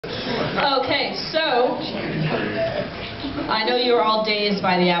Okay, so I know you're all dazed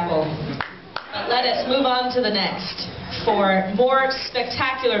by the apple, but let us move on to the next for more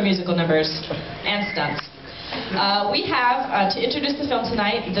spectacular musical numbers and stunts. We have, to introduce the film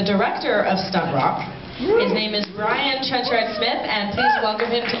tonight, the director of Stunt Rock. His name is Brian Trenchard-Smith, and please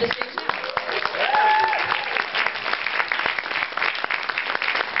welcome him to the stage now.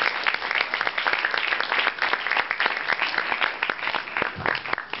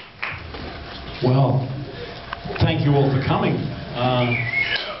 Well, thank you all for coming.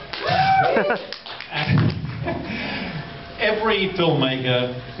 Every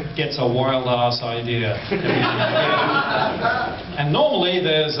filmmaker gets a wild-ass idea. And normally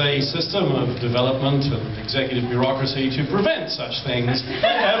there's a system of development and executive bureaucracy to prevent such things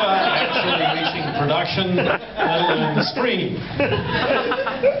ever actually reaching production, let alone the screen.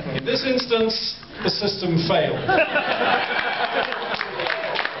 In this instance, the system failed.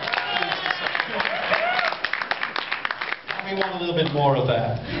 We want a little bit more of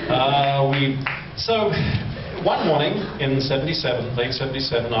that. So one morning in '77, late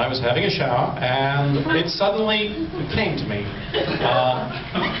 '77, I was having a shower, and it suddenly came to me.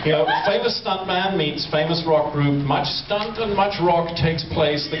 You know, famous stuntman meets famous rock group. Much stunt and much rock takes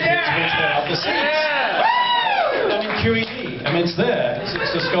place. The kids will tear up the seats. And in QED, I mean, it's there.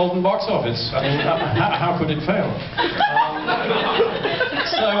 It's just golden box office. I mean, how could it fail?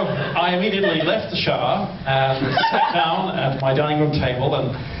 So I immediately left the shower and sat down at my dining room table,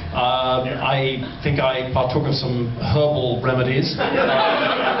 and I think I partook of some herbal remedies.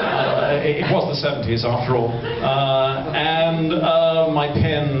 It was the '70s after all. And my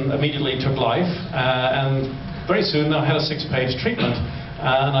pen immediately took life, and very soon I had a 6-page treatment.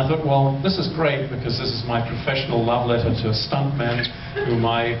 And I thought, well, this is great because this is my professional love letter to stuntmen, whom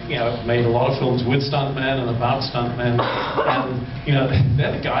I, made a lot of films with stuntmen and about stuntmen. And,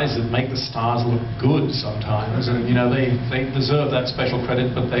 they're the guys that make the stars look good sometimes. And, they deserve that special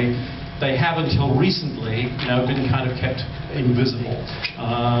credit, but they have until recently, been kind of kept invisible.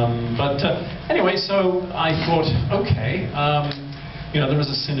 Anyway, so I thought, okay. There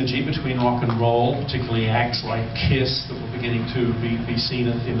was a synergy between rock and roll, particularly acts like Kiss that were beginning to be seen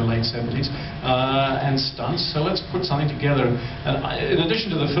in the late '70s, and stunts, so let's put something together. And in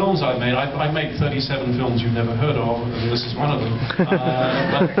addition to the films I made 37 films you've never heard of, and this is one of them.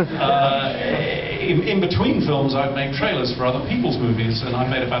 In between films, I've made trailers for other people's movies, and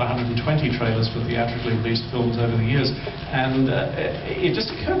I've made about 120 trailers for theatrically released films over the years. And it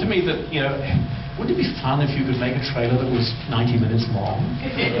just occurred to me that, wouldn't it be fun if you could make a trailer that was 90 minutes long?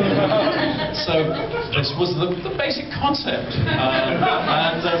 So this was the basic concept.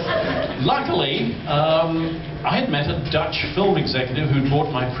 Luckily, I had met a Dutch film executive who'd bought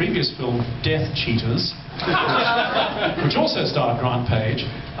my previous film, Death Cheaters, which also starred Grant Page.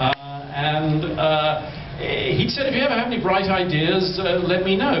 He said, if you ever have any bright ideas, let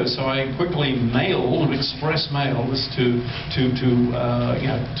me know. So I quickly express mailed this to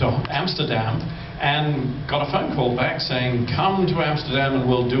Amsterdam, and got a phone call back saying, come to Amsterdam and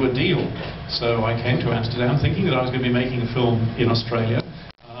we'll do a deal. So I came to Amsterdam thinking that I was going to be making a film in Australia.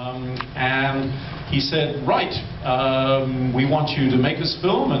 And he said, right, we want you to make this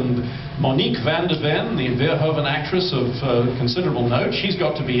film, and Monique van der Ven, the Verhoeven actress of considerable note, she's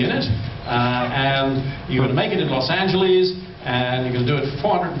got to be in it. And you're going to make it in Los Angeles, and you're going to do it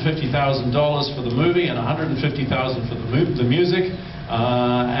for $450,000 for the movie and $150,000 for the music.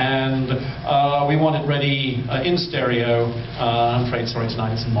 We want it ready in stereo. I'm afraid, sorry,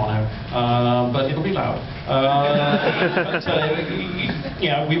 tonight it's in mono, but it'll be loud.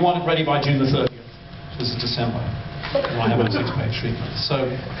 We want it ready by June the 30th. This is December. I have a 6-page treatment. So,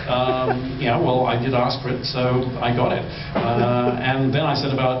 well, I did ask for it, so I got it. And then I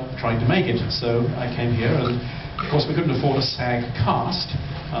set about trying to make it. So I came here, and of course we couldn't afford a SAG cast.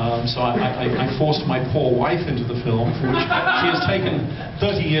 So I forced my poor wife into the film, for which she has taken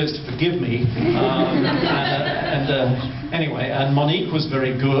 30 years to forgive me. Anyway, and Monique was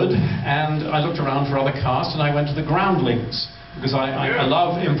very good, and I looked around for other casts, and I went to the Groundlings, because I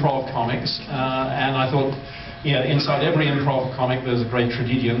love improv comics, and I thought, inside every improv comic there's a great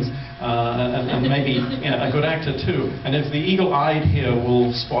tragedian, and maybe a good actor too. And if the eagle-eyed here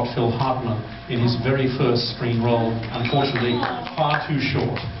will spot Phil Hartman in his very first screen role, unfortunately far too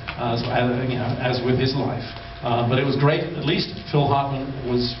short, as with his life. But it was great. At least Phil Hartman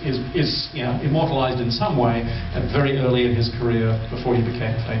is immortalized in some way very early in his career before he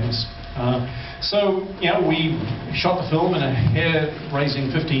became famous. So we shot the film in a hair-raising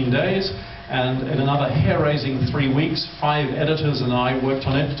 15 days. And in another hair-raising 3 weeks, 5 editors and I worked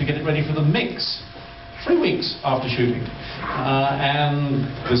on it to get it ready for the mix. 3 weeks after shooting. And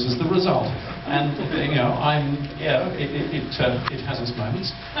this is the result. And, you know, it has its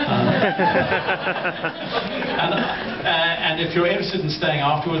moments. And if you're interested in staying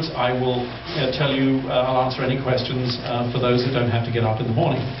afterwards, I will tell you, I'll answer any questions for those that don't have to get up in the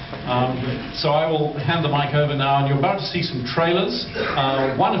morning. So I will hand the mic over now, and you're about to see some trailers,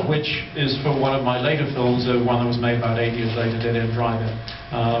 one of which is for one of my later films, one that was made about 8 years later, Dead End Drive-In,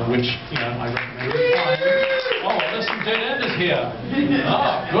 which, you know, I recommend. Oh, there's some Dead Enders here.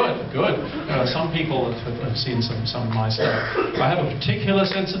 Ah, good. Some people have seen some of my stuff. I have a particular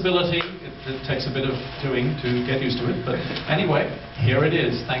sensibility. It takes a bit of doing to get used to it, but anyway, here it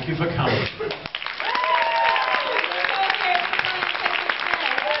is. Thank you for coming.